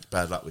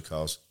bad luck with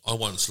cars. I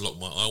once locked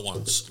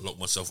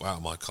myself out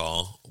of my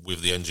car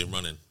with the engine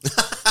running.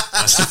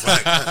 That's a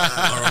fact.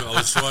 I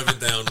was driving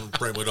down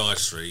Brentwood High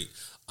Street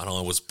and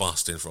I was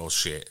busting for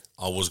shit.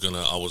 I was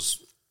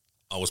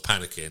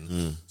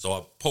panicking. So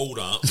I pulled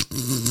up,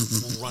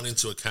 run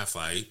into a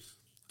cafe,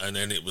 and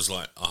then it was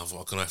like, I'm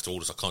going to have to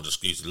order. I can't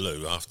just use the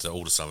loo. I have to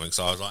order something.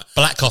 So I was like,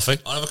 black coffee.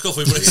 I'll have a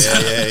coffee, please.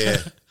 Yeah.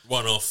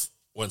 Run off.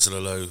 Went to the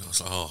loo. I was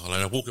like, oh, and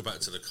then I'm walking back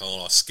to the car.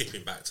 I was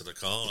skipping back to the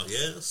car. Like,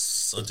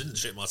 yes, I didn't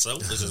shit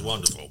myself. This is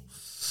wonderful.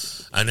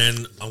 And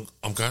then I'm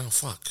going, oh,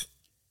 fuck,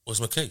 where's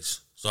my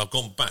keys? So I've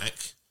gone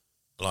back.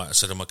 Like I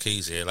said, my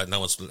keys here. Like no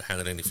one's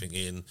handed anything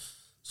in.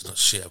 So like,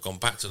 shit, I've gone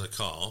back to the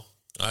car.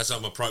 As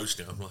I'm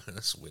approaching it, I'm like,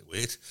 that's a bit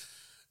weird.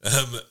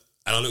 And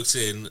I looked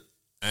in,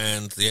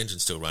 and the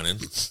engine's still running.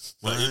 But it's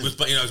one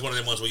of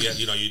them ones where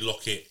you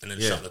lock it and then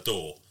shut the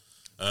door.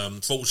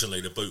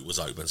 Fortunately, the boot was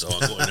open, so I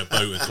got in the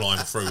boot and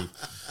climbed through.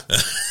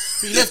 But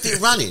you left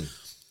it running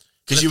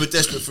because you were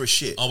desperate for a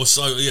shit. I was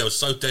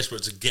so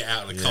desperate to get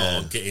out of the car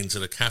and get into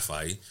the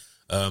cafe.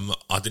 I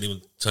didn't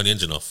even turn the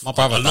engine off. My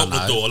brother I locked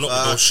the door,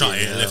 shut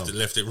it, and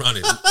left it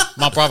running.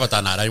 My brother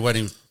done that. They weren't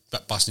even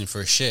busting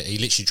for a shit. He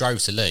literally drove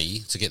to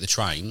Lee to get the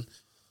train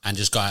and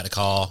just got out of the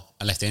car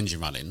and left the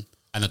engine running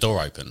and the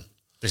door open.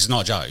 This is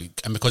not a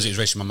joke. And because it was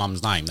registered in my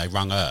mum's name, they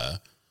rung her,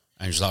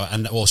 and he was like,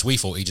 and also we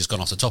thought he'd just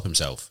gone off the top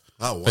himself.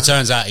 Oh, wow. But it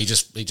turns out he's a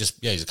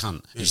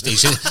cunt.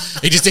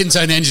 He just didn't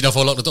turn the engine off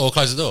or lock the door or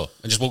close the door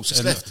and just walked.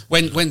 And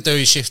went do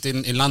his shift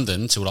in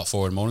London till like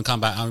 4 a.m,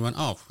 come back and we went,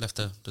 oh, left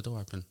the door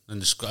open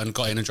and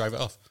got in and drove it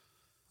off.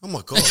 Oh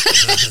my God.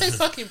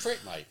 Fucking prick,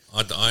 mate.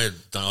 I had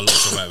done a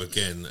lot of that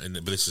again,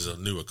 but this is a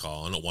newer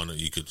car, not one that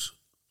you could.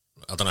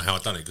 I don't know how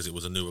I'd done it because it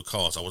was a newer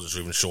car, so I wasn't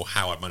even sure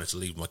how I'd managed to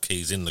leave my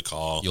keys in the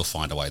car. You'll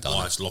find a way, darling.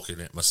 I was locking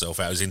it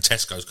myself out. It was in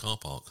Tesco's car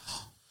park.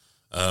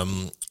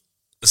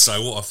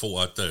 So what I thought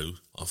I'd do,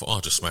 I'll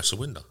just smash the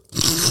window.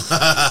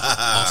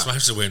 I'll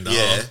smash the window.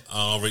 Yeah.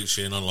 I'll reach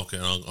in, unlock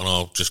it, and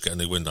I'll just get a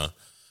new window.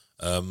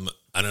 And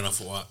then I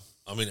thought,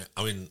 I'm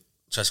in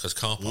Tesco's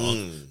car park,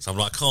 so I'm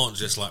like, I can't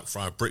just like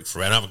throw a brick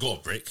through it. I haven't got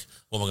a brick.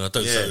 What am I going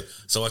to do? Yeah.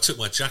 So I took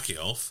my jacket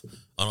off,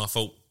 and I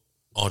thought,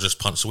 I'll just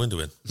punch the window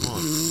in.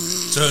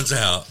 Turns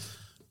out,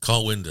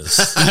 car windows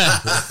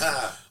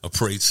are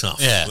pretty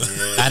tough. Yeah.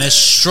 And as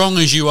strong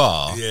as you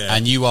are,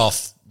 and you are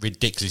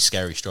ridiculously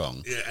scary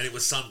strong. Yeah, and it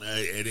was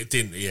Sunday, and it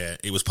didn't. Yeah,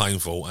 it was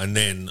painful, and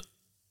then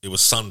it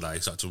was Sunday,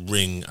 so I had to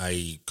ring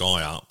a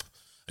guy up,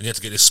 and you had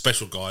to get this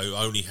special guy who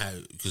only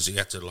had because he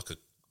had to like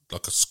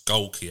a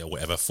skull key or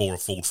whatever for a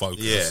Ford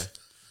Focus. Yeah,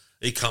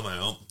 he come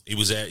out. He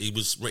was there. He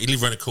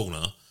lived around the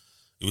corner.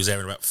 He was there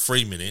in about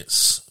 3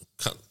 minutes.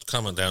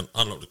 Coming down,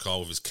 unlocked the car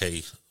with his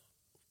key.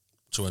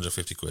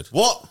 250 quid.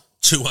 What?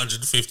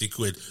 250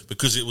 quid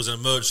because it was an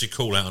emergency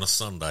call out on a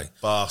Sunday.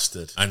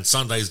 Bastard. And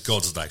Sunday's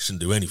God's Day.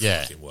 Shouldn't do any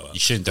fucking work. You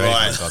shouldn't do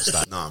anything on God's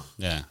Day. No.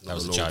 Yeah, that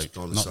was a Lord's- joke.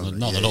 not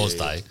Not the Lord's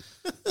Day.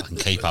 I can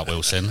keep up,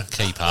 Wilson.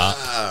 Keep up.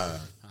 Ah.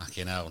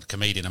 Fucking hell.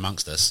 Comedian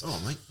amongst us.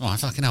 Oh, mate. Oh,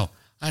 fucking hell.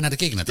 I ain't had a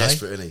gig in a day.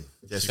 Desperate, isn't he?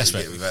 Desperate to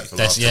get with that for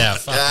last Yeah, time.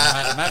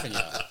 fucking imagine you.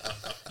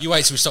 You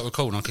wait till we stop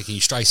recording, I'm kicking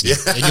you straight in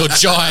your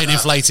giant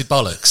inflated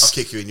bollocks. I'll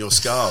kick you in your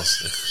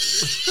scars.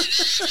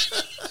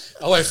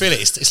 I won't feel it.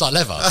 It's like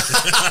leather.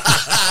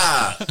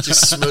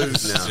 Just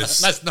smooth now.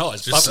 That's not.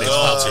 It's just bubbly.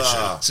 scar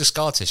tissue. It's a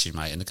scar tissue,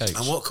 mate, in the gooch.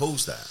 And what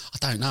caused that? I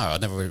don't know. I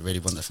never really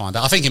wanted to find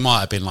out. I think it might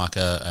have been like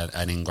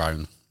an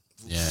ingrown.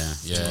 Yeah.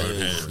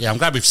 I'm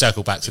glad we've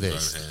circled back to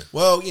this.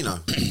 Well, you know,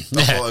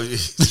 I thought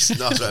it's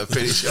nice way to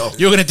finish off.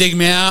 You're going to dig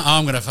me out.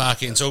 I'm going to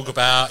fucking talk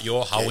about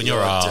your hole in your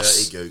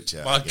ass. Dirty gooch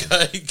out My again.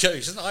 dirty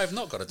gooch. I have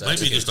not got a dirty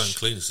Maybe you gooch. just don't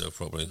clean yourself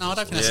properly. No, I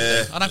don't think that's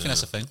a thing. I don't think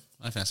that's a thing.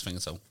 I don't think that's a thing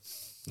at all.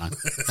 No. Do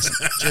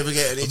you ever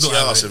get an itchy not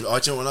having arse? it. Do you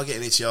know when I get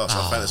an itchy arse, I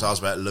fantasize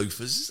about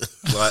loafers.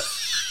 Like,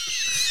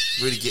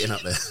 really getting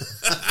up there.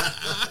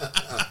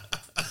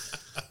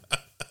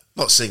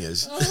 Not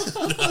singers.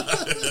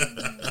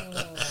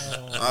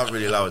 I've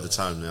really lowered the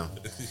tone now.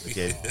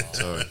 Again,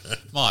 sorry.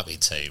 Might be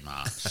too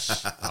much.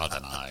 I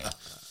don't know.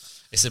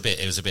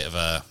 It was a bit of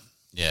a,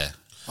 yeah.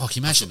 Oh,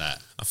 can you imagine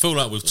that? I feel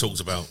like we've talked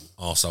about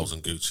arseholes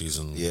and Gucci's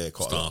and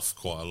quite a lot. stuff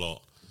quite a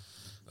lot.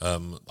 I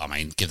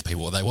mean, give the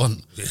people what they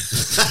want.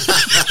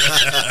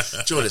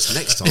 Join us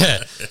next time.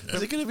 Yeah.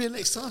 Is it going to be a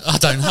next time? I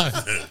don't know.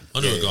 I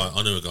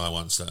knew a guy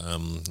once that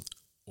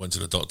went to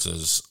the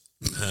doctors,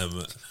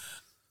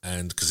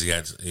 and because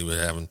he was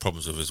having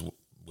problems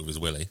with his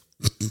willy,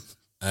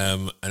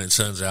 and it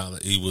turns out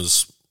that he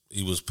was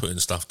putting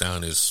stuff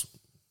down his.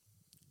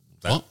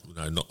 What?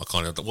 No, not a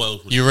kind of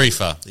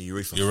Urethra. The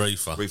urethra.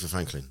 Urethra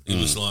Franklin. He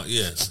was like,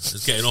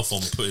 he's getting off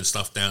on putting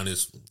stuff down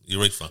his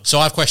urethra. So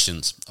I have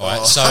questions. All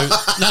right. So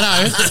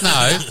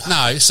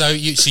no. So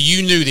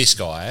you knew this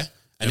guy,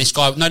 and this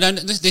guy.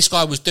 This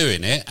guy was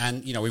doing it,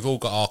 and you know we've all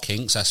got our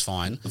kinks. That's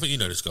fine. I think you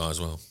know this guy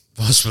as well.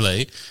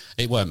 Possibly,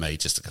 it weren't me.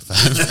 Just to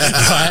confirm.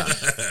 Right.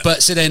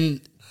 But so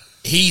then.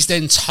 He's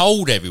then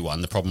told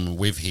everyone the problem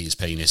with his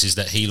penis is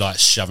that he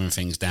likes shoving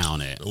things down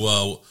it.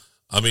 Well,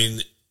 I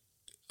mean,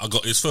 I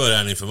got his further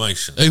down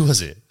information. Who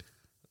was it?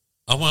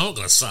 I'm not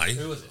going to say.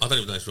 Who was it? I don't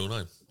even know his real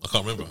name. I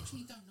can't remember.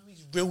 You don't know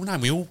his real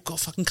name. We all got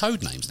fucking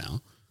code names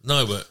now.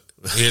 No, but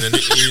he had a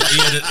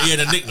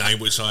nickname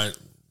which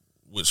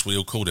we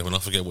all called him, and I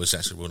forget what his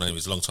actual real name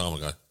is. A long time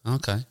ago.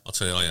 Okay. I'll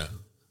tell you. Oh yeah,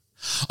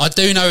 I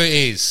do know it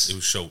is. it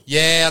was short.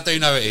 Yeah, I do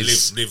know it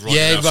is. Live right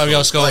yeah, near right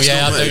our school. school.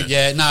 Yeah, It's I not do. me.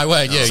 Yeah, no,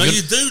 well, yeah. So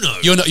you do know.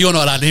 You're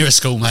not allowed near a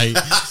school, mate.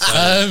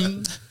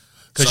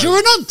 Because you're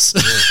a nonce. I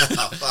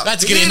had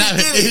to get in that.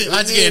 I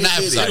had to get in that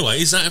episode.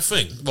 Anyway, is that a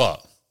thing?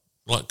 What?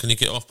 Like, can you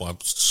get off by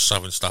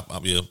shoving stuff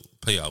up your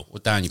pee hole?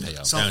 Well, down your pee.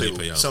 Some Down your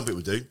people, pee hole. some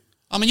people do.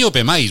 I mean, you'll be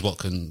amazed what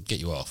can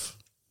get you off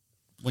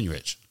when you're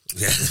rich.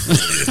 Yeah.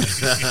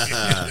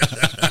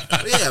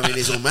 Yeah, I mean,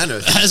 there's all manner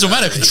of There's all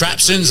manner of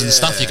contraptions and Yeah.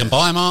 stuff you can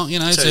buy, Mark. You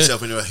know, Turn to,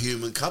 yourself into a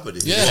human cupboard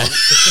if you yeah. want.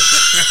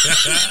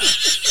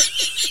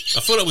 I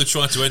feel like we've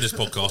tried to end this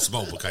podcast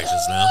multiple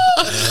occasions now.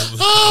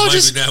 Oh, maybe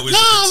just, now is no,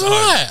 a I'm good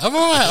time.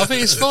 all right. I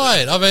think it's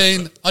fine. I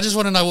mean, I just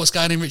want to know what's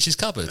going in Rich's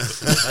cupboard.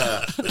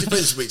 It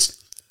depends which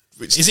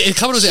Is it a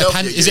cupboard or is it a,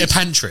 shelf you is it a use.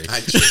 pantry?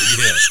 Pantry.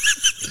 Yeah.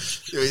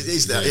 It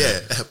is now,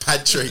 a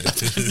pantry.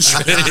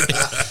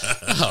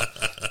 Oh,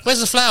 where's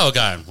the flour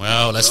going?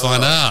 Well, let's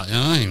find out. You know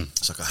what I mean?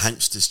 It's like a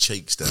hamster's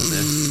cheeks down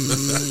there.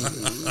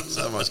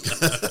 So much.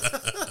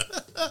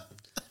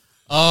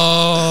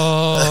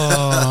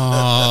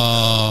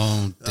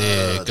 Oh,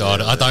 dear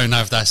God. I don't know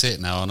if that's it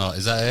now or not.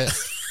 Is that it?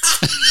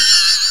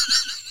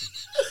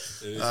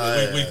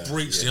 We've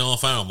breached the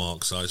half-hour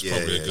mark, so it's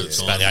probably a good It's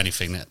time. about the only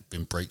thing that's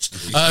been breached.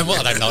 I don't know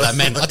what that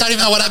meant. I don't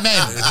even know what that meant.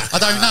 I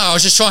don't know. I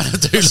was just trying to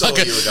do like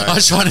what you were going I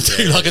was trying to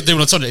do like a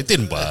doom on Sunday. It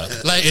didn't work.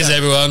 Laters,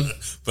 everyone.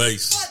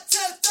 Peace.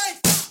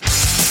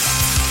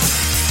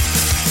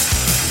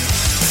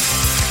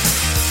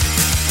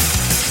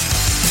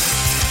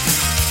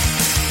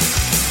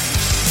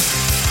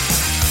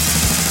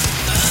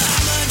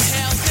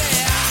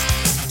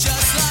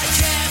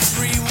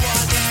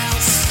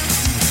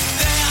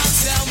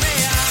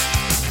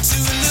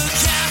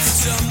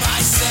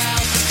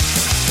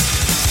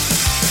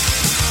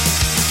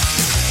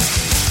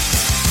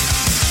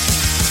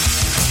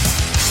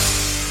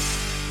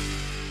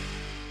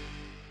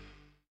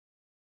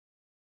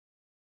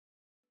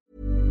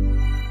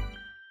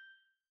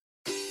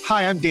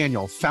 Hi, I'm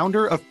Daniel,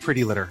 founder of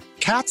Pretty Litter.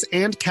 Cats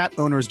and cat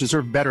owners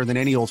deserve better than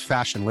any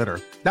old-fashioned litter.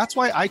 That's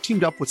why I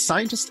teamed up with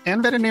scientists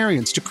and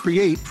veterinarians to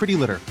create Pretty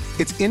Litter.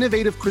 Its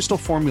innovative crystal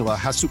formula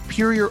has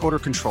superior odor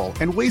control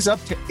and weighs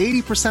up to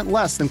 80%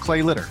 less than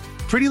clay litter.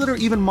 Pretty Litter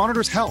even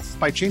monitors health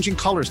by changing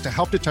colors to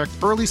help detect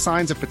early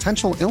signs of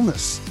potential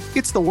illness.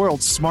 It's the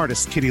world's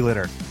smartest kitty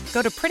litter.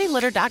 Go to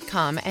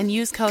prettylitter.com and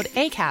use code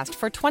ACAST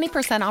for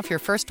 20% off your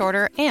first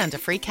order and a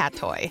free cat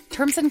toy.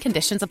 Terms and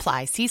conditions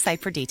apply. See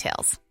site for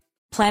details.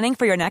 Planning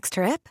for your next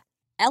trip?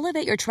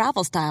 Elevate your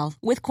travel style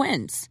with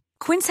Quince.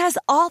 Quince has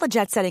all the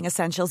jet-setting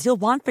essentials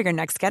you'll want for your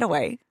next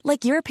getaway,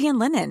 like European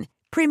linen,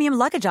 premium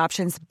luggage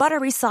options,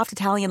 buttery soft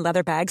Italian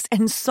leather bags,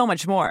 and so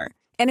much more.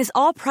 And is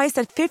all priced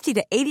at 50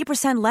 to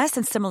 80% less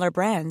than similar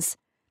brands.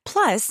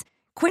 Plus,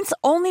 Quince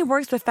only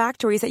works with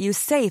factories that use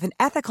safe and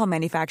ethical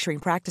manufacturing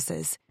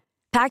practices.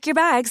 Pack your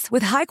bags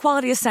with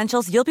high-quality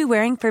essentials you'll be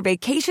wearing for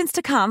vacations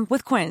to come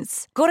with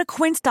Quince. Go to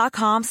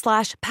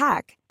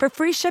quince.com/pack for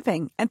free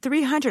shipping and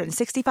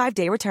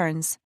 365-day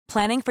returns.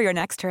 Planning for your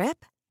next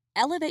trip?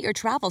 Elevate your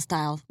travel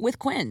style with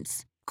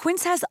Quince.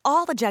 Quince has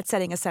all the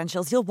jet-setting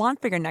essentials you'll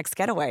want for your next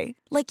getaway,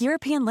 like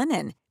European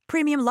linen,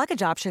 premium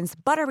luggage options,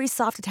 buttery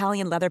soft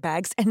Italian leather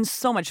bags, and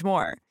so much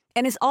more.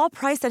 And is all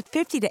priced at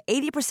 50 to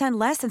 80%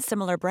 less than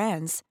similar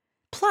brands.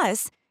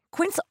 Plus,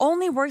 Quince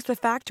only works with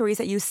factories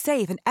that use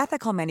safe and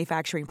ethical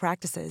manufacturing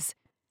practices.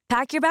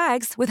 Pack your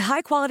bags with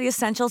high-quality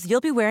essentials you'll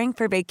be wearing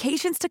for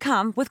vacations to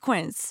come with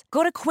Quince.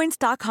 Go to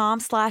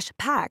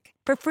quince.com/pack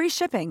for free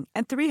shipping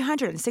and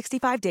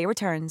 365-day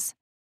returns.